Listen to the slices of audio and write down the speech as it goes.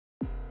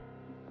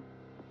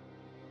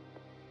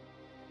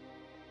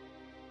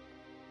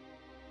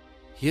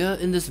Here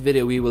in this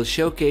video we will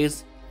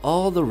showcase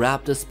all the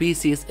raptor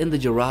species in the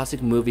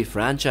Jurassic movie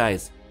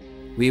franchise.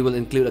 We will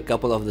include a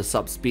couple of the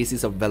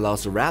subspecies of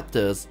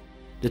Velociraptors,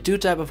 the two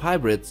type of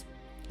hybrids,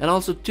 and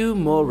also two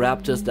more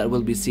raptors that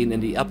will be seen in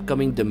the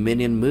upcoming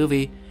Dominion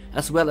movie,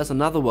 as well as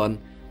another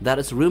one that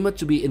is rumored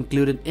to be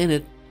included in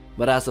it,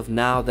 but as of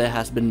now there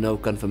has been no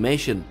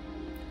confirmation.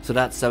 So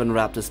that's 7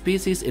 raptor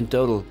species in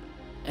total.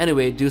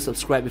 Anyway, do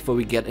subscribe before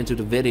we get into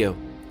the video.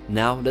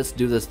 Now let's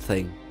do this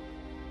thing.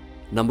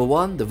 Number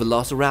 1. The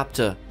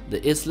Velociraptor,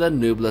 the Isla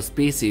Nublar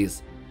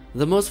species.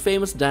 The most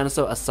famous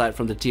dinosaur aside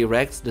from the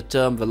T-Rex, the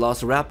term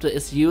Velociraptor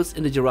is used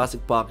in the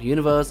Jurassic Park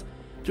universe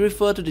to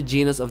refer to the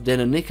genus of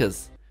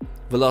Deinonychus.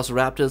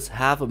 Velociraptors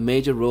have a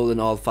major role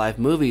in all 5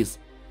 movies.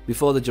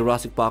 Before the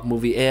Jurassic Park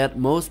movie aired,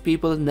 most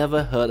people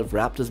never heard of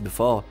raptors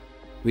before.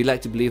 We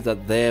like to believe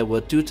that there were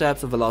 2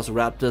 types of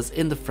Velociraptors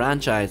in the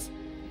franchise.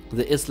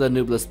 The Isla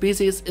Nublar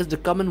species is the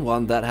common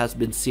one that has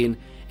been seen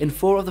in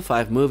 4 of the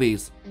 5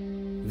 movies.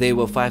 They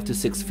were 5 to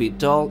 6 feet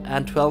tall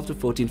and 12 to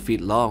 14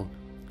 feet long,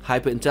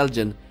 hyper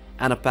intelligent,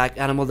 and a pack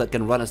animal that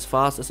can run as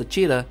fast as a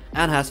cheetah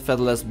and has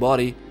featherless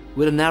body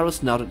with a narrow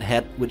snouted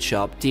head with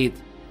sharp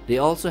teeth. They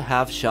also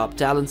have sharp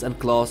talons and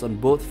claws on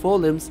both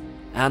forelimbs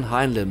and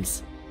hind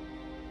limbs.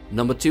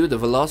 Number 2. The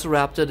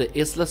Velociraptor, the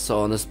Isla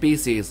Sorna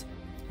species.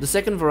 The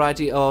second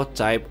variety or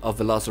type of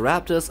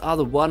Velociraptors are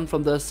the one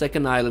from the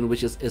second island,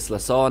 which is Isla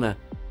Sorna.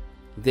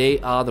 They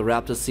are the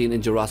raptors seen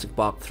in Jurassic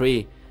Park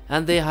 3,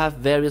 and they have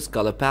various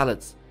color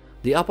palettes.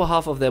 The upper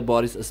half of their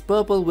bodies is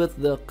purple with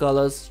the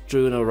colors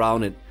strewn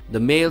around it. The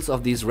males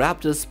of these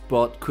raptors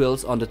sport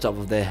quills on the top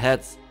of their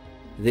heads.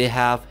 They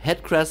have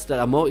head crests that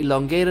are more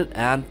elongated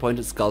and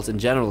pointed skulls in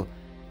general.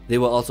 They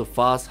were also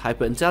fast,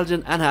 hyper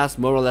intelligent, and has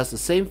more or less the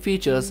same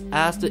features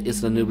as the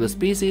Isla Nublar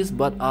species,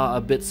 but are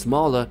a bit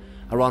smaller,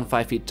 around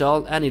 5 feet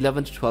tall and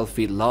 11 to 12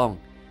 feet long.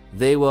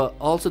 They were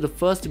also the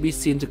first to be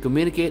seen to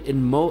communicate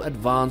in more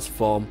advanced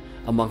form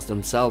amongst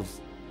themselves.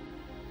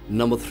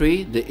 Number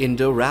 3. The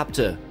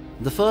Indoraptor.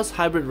 The first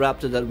hybrid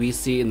raptor that we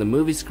see in the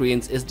movie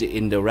screens is the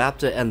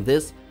Indoraptor, and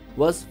this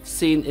was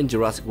seen in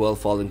Jurassic World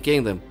Fallen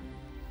Kingdom.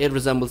 It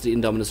resembles the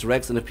Indominus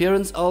Rex in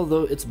appearance,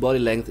 although its body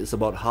length is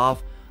about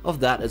half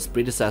of that its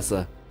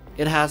predecessor.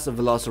 It has a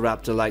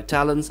Velociraptor-like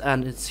talons,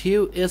 and its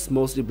hue is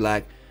mostly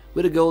black,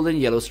 with a golden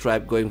yellow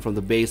stripe going from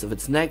the base of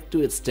its neck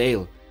to its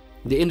tail.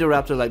 The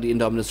Indoraptor, like the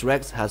Indominus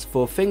Rex, has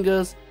 4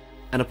 fingers,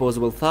 an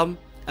opposable thumb,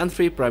 and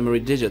 3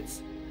 primary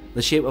digits.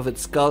 The shape of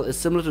its skull is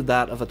similar to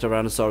that of a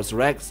Tyrannosaurus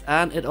Rex,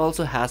 and it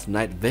also has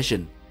night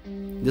vision.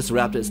 This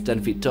raptor is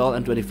 10 feet tall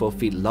and 24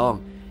 feet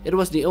long. It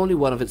was the only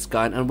one of its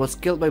kind and was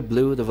killed by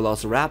Blue the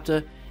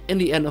Velociraptor in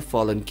the end of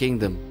Fallen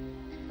Kingdom.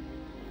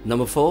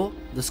 Number 4.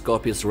 The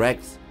Scorpios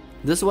Rex.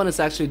 This one is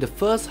actually the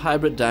first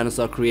hybrid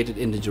dinosaur created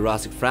in the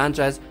Jurassic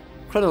franchise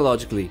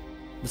chronologically.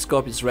 The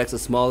Scorpios Rex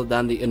is smaller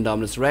than the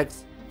Indominus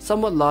Rex,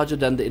 somewhat larger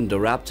than the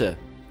Indoraptor.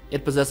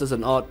 It possesses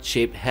an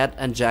odd-shaped head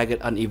and jagged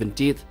uneven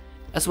teeth,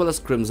 as well as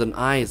crimson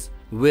eyes,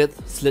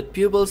 with slit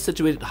pupils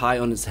situated high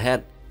on its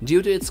head.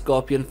 Due to its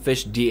scorpion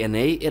fish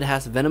DNA, it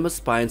has venomous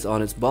spines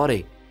on its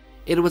body.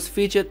 It was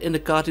featured in the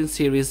cartoon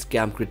series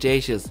Camp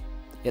Cretaceous.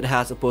 It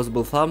has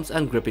opposable thumbs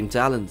and gripping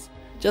talons,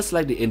 just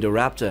like the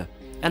Indoraptor,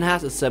 and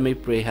has a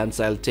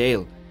semi-prehensile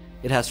tail.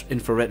 It has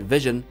infrared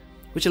vision,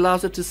 which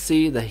allows it to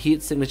see the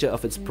heat signature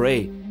of its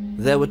prey.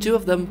 There were 2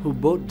 of them who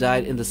both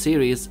died in the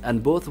series,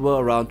 and both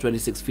were around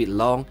 26 feet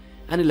long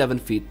and 11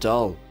 feet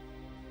tall.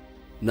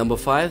 Number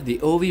 5. The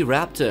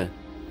Oviraptor.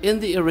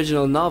 In the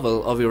original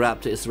novel,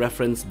 Oviraptor is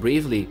referenced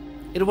briefly.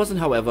 It wasn't,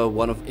 however,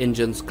 one of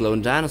InGen's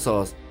clone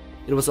dinosaurs.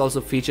 It was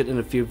also featured in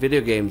a few video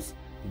games,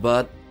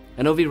 but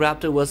an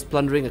Oviraptor was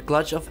plundering a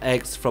clutch of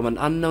eggs from an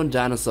unknown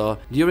dinosaur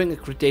during a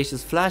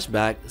Cretaceous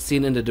flashback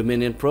seen in the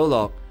Dominion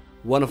prologue,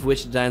 one of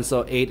which the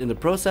dinosaur ate in the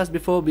process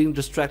before being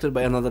distracted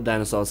by another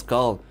dinosaur's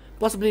skull,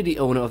 possibly the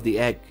owner of the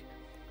egg.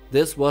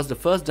 This was the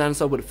first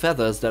dinosaur with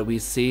feathers that we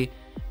see,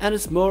 and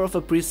is more of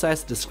a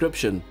precise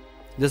description.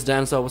 This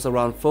dinosaur was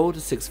around 4 to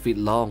 6 feet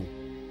long.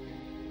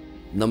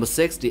 Number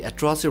 6. The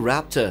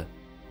Velociraptor.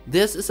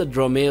 This is a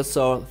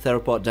dromaeosaur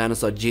theropod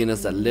dinosaur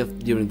genus that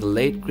lived during the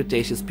late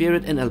Cretaceous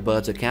period in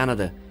Alberta,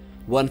 Canada.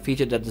 One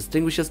feature that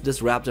distinguishes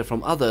this raptor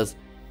from others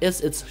is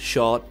its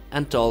short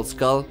and tall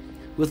skull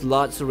with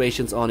large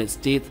serrations on its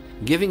teeth,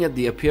 giving it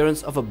the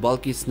appearance of a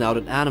bulky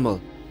snouted animal.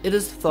 It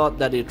is thought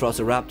that the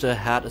Velociraptor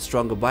had a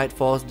stronger bite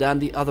force than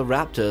the other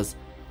raptors,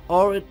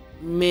 or it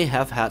may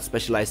have had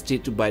specialized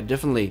teeth to bite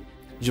differently.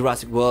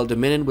 Jurassic World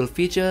Dominion will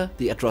feature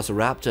the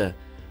Velociraptor,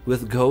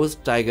 with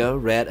Ghost, Tiger,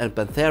 Red, and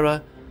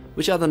Panthera,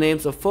 which are the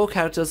names of 4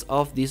 characters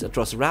of these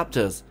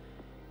Velociraptors.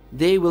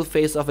 They will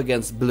face off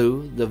against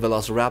Blue, the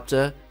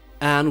Velociraptor,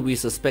 and we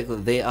suspect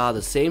that they are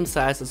the same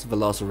size as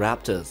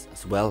Velociraptors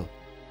as well.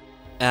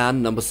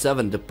 And number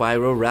 7. The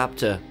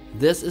Pyroraptor.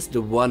 This is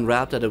the one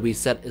raptor that we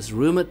said is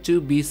rumored to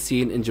be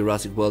seen in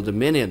Jurassic World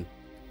Dominion.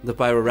 The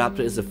Pyroraptor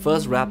is the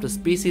first raptor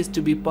species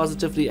to be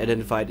positively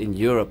identified in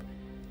Europe.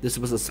 This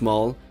was a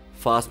small,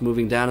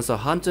 fast-moving dinosaur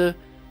hunter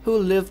who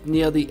lived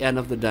near the end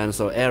of the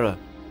dinosaur era.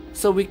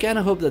 So we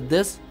kinda hope that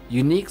this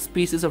unique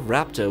species of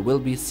raptor will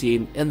be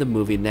seen in the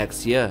movie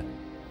next year,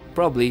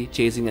 probably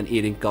chasing and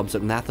eating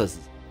Compsognathus.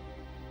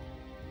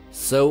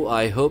 So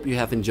I hope you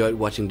have enjoyed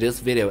watching this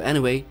video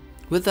anyway.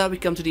 With that, we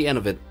come to the end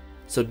of it.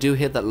 So do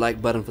hit that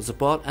like button for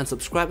support and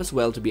subscribe as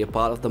well to be a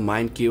part of the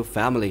MindQ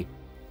family.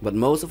 But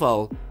most of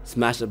all,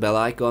 smash the bell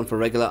icon for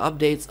regular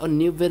updates on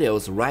new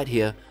videos right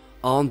here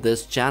on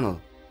this channel.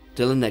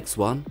 Till the next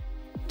one,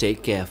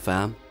 take care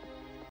fam.